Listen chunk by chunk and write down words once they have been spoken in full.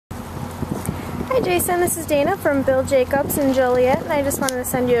Hi Jason, this is Dana from Bill Jacobs and Joliet, and I just wanted to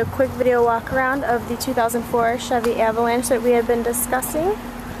send you a quick video walk around of the 2004 Chevy Avalanche that we had been discussing.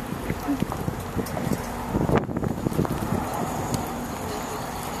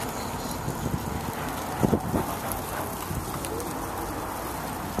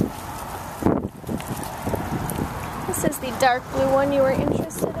 This is the dark blue one you were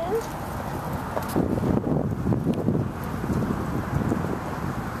interested in.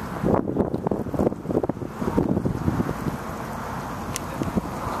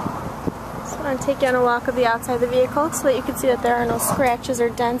 I'm going to take you on a walk of the outside of the vehicle so that you can see that there are no scratches or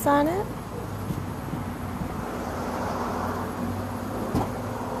dents on it.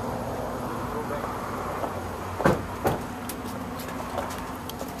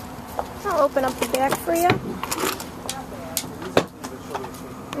 I'll open up the back for you.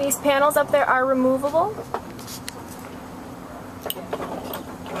 And these panels up there are removable.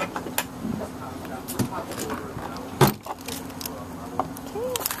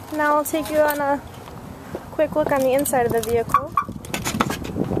 Now I'll take you on a quick look on the inside of the vehicle.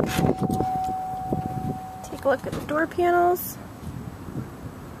 Take a look at the door panels.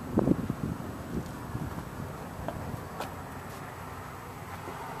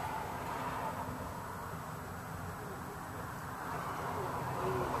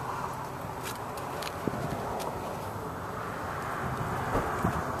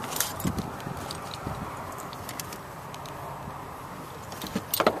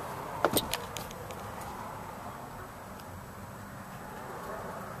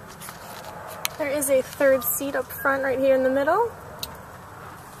 There is a third seat up front right here in the middle.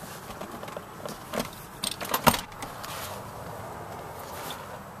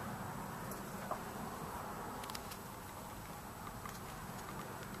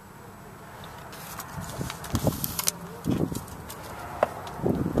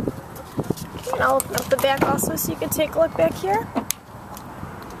 Okay, and I'll open up the back also so you can take a look back here.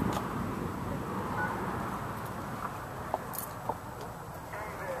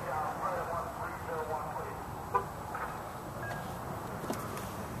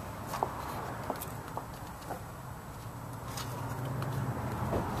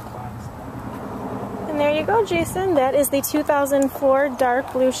 And there you go, Jason. That is the 2004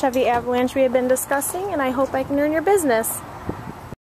 dark blue Chevy Avalanche we have been discussing, and I hope I can earn your business.